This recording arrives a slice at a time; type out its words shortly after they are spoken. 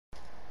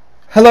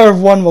Hello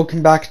everyone,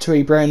 welcome back to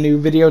a brand new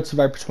video. It's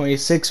Viper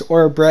 26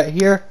 or Brett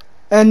here,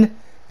 and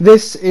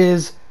this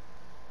is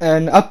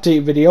an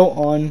update video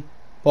on,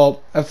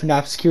 well, a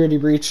FNaF security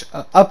breach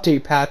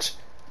update patch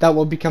that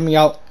will be coming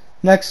out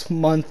next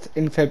month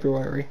in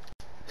February.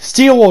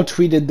 Steelwool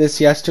tweeted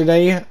this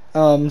yesterday,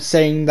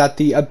 saying that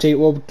the update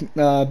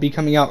will be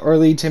coming out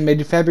early to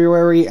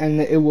mid-February,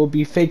 and it will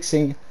be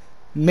fixing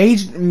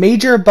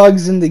major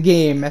bugs in the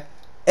game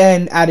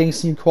and adding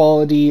some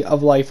quality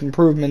of life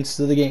improvements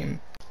to the game.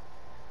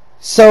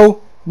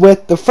 So,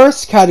 with the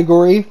first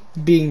category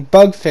being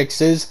bug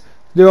fixes,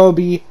 there will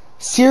be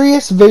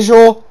serious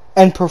visual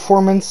and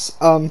performance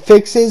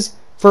fixes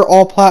for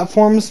all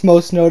platforms,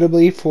 most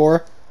notably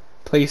for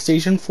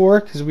PlayStation 4,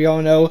 because we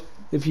all know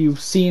if you've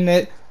seen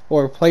it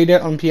or played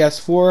it on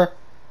PS4,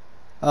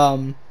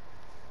 the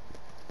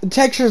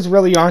textures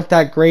really aren't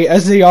that great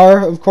as they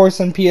are, of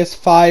course, on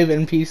PS5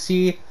 and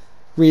PC.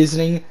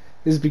 Reasoning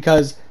is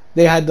because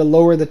they had to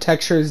lower the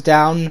textures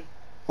down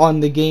on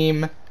the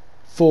game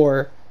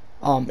for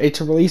it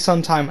to release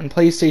on time on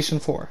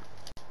PlayStation 4.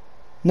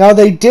 Now,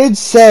 they did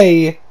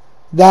say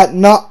that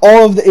not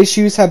all of the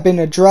issues have been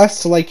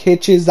addressed, like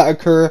hitches that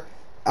occur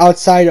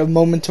outside of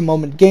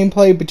moment-to-moment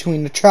gameplay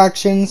between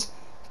attractions,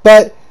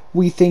 but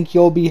we think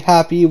you'll be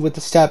happy with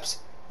the steps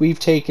we've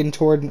taken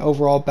toward an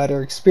overall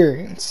better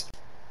experience.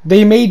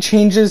 They made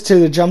changes to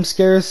the jump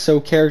scares so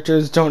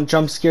characters don't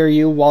jump scare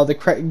you while the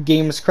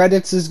game's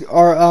credits is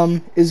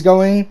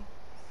going,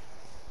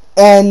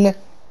 and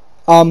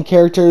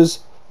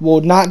characters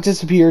will not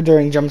disappear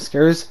during jump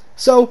scares,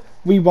 so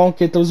we won't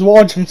get those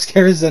wall jump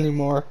scares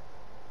anymore.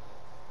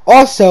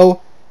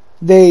 Also,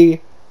 they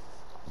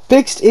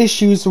fixed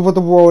issues with the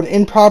world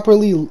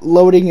improperly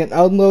loading and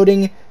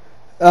unloading.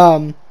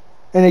 An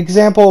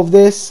example of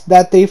this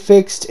that they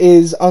fixed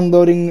is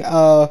unloading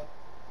the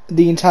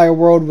entire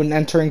world when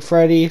entering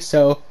Freddy,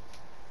 so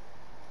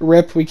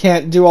RIP, we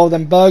can't do all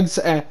them bugs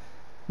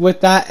with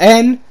that,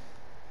 and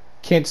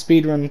can't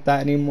speedrun with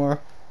that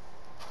anymore.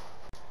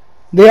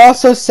 They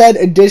also said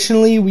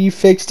additionally we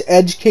fixed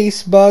edge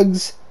case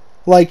bugs,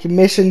 like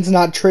missions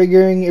not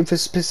triggering if a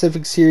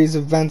specific series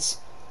of events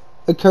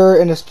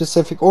occur in a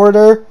specific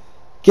order,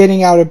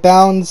 getting out of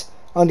bounds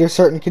under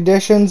certain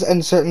conditions,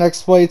 and certain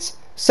exploits,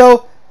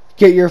 so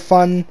get your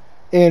fun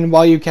in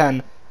while you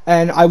can.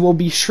 And I will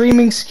be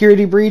streaming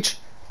Security Breach,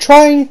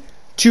 trying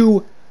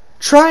to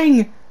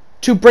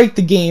break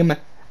the game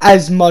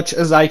as much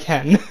as I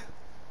can,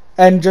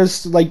 and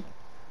just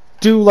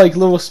do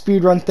little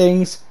speedrun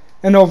things,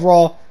 and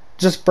overall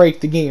just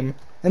break the game.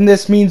 And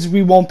this means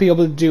we won't be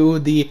able to do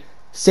the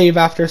save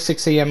after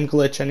 6 a.m.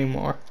 glitch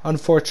anymore,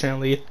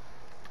 unfortunately.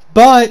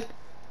 But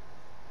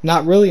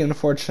not really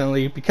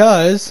unfortunately,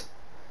 because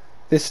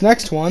this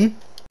next one,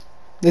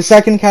 the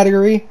second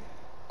category,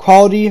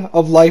 quality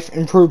of life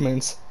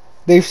improvements.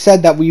 They've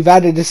said that we've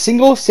added a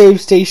single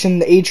save station in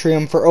the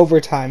atrium for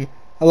overtime,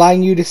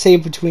 allowing you to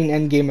save between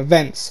endgame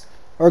events.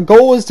 Our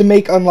goal was to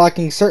make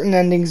unlocking certain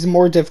endings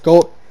more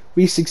difficult.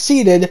 We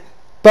succeeded,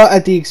 but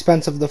at the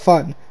expense of the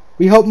fun.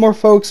 We hope more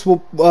folks will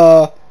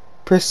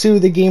pursue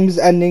the game's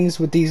endings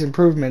with these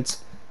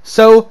improvements.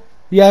 So,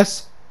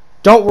 yes,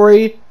 don't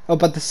worry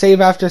about the save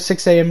after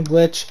 6 a.m.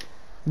 glitch.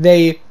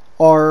 There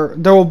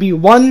will be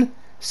one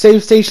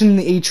save station in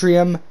the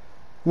atrium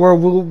where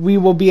we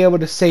will be able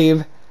to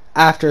save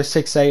after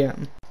 6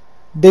 a.m.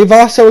 They've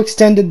also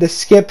extended the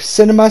skip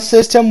cinema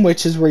system,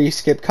 which is where you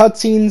skip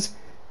cutscenes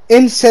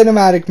in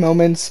cinematic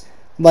moments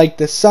like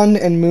the sun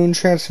and moon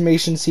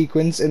transformation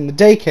sequence in the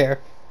daycare.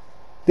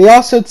 They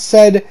also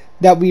said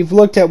that we've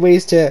looked at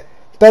ways to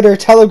better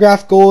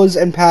telegraph goals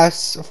and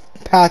paths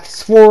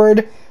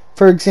forward.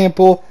 For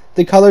example,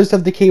 the colors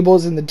of the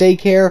cables in the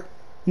daycare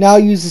now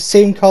use the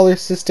same color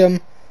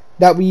system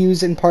that we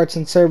use in parts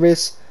and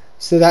service,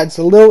 so that it's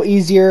a little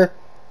easier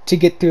to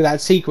get through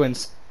that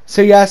sequence.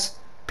 So yes,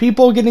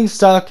 people getting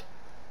stuck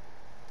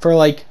for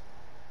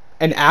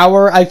an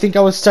hour. I think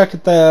I was stuck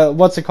at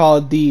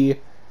the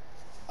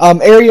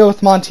area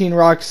with Monty and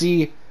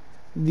Roxy,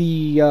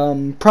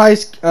 the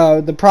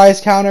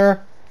prize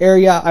counter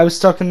area. I was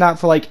stuck in that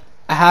for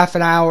a half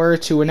an hour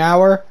to an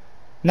hour,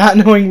 not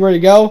knowing where to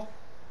go.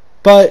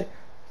 But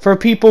for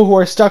people who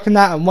are stuck in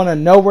that and want to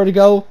know where to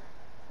go,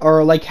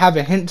 or have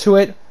a hint to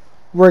it,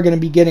 we're going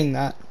to be getting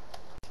that.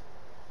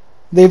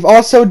 They've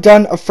also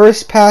done a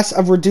first pass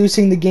of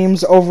reducing the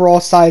game's overall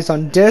size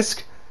on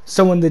disc,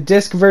 so when the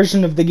disc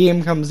version of the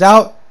game comes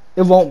out,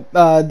 it won't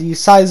the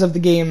size of the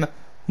game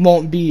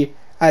won't be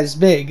as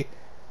big.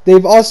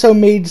 They've also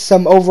made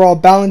some overall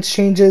balance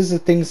changes to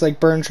things like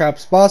Burn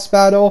Trap's boss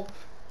battle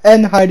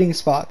and hiding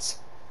spots.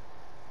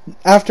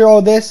 After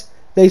all this,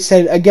 they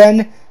said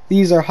again,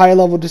 these are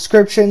high-level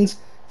descriptions.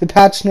 The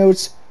patch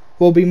notes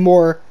will be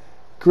more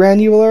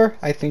granular.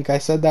 I think I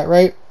said that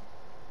right.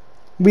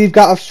 We've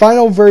got a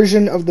final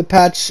version of the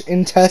patch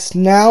in test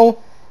now,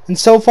 and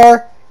so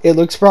far, it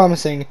looks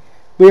promising.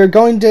 We are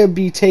going to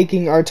be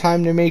taking our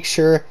time to make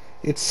sure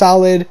it's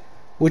solid,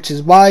 which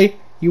is why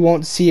you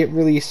won't see it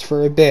released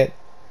for a bit.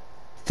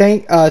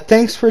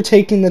 Thanks for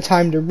taking the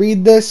time to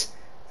read this,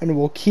 and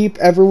we'll keep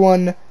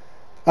everyone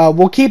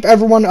we'll keep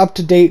everyone up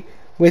to date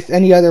with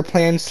any other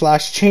plans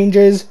 /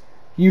 changes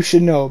you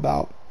should know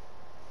about.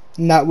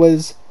 And that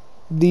was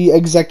the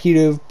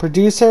executive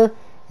producer,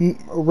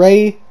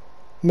 Ray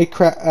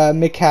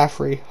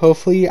McCaffrey.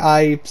 Hopefully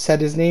I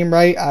said his name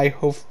right.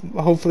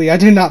 Hopefully I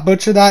did not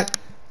butcher that.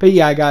 But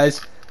yeah,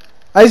 guys,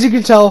 as you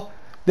can tell,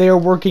 they are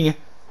working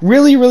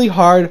really, really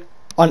hard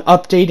on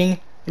updating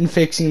and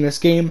fixing this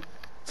game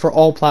for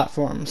all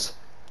platforms.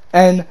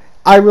 And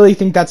I really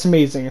think that's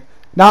amazing.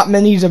 Not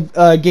many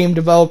game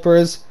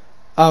developers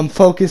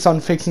focus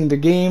on fixing the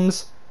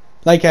games.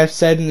 Like I've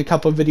said in a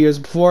couple of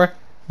videos before,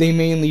 they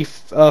mainly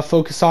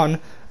focus on,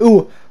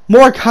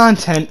 more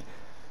content,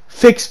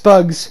 fix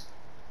bugs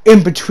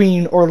in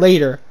between or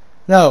later.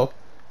 No,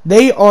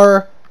 they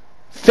are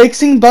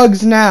fixing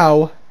bugs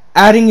now,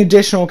 adding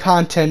additional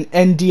content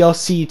and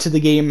DLC to the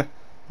game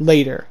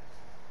later.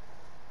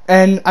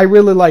 And I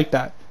really like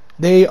that.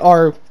 They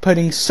are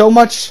putting so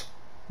much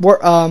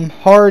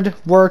hard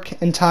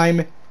work and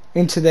time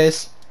into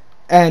this,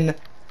 and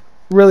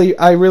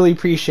I really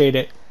appreciate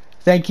it.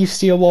 Thank you,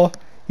 Steelwall.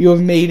 You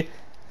have made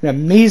an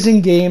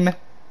amazing game,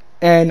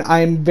 and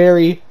I'm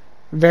very,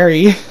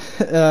 very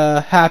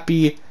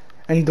happy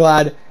and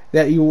glad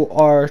that you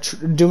are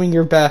doing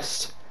your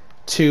best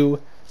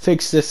to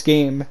fix this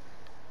game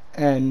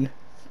and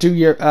do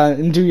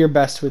your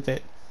best with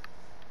it.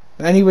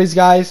 Anyways,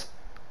 guys,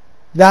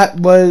 that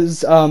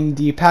was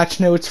the patch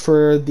notes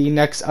for the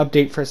next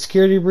update for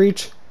Security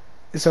Breach.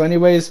 So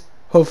anyways,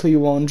 hopefully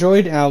you all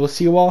enjoyed, and I will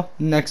see you all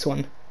in the next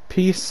one.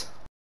 Peace.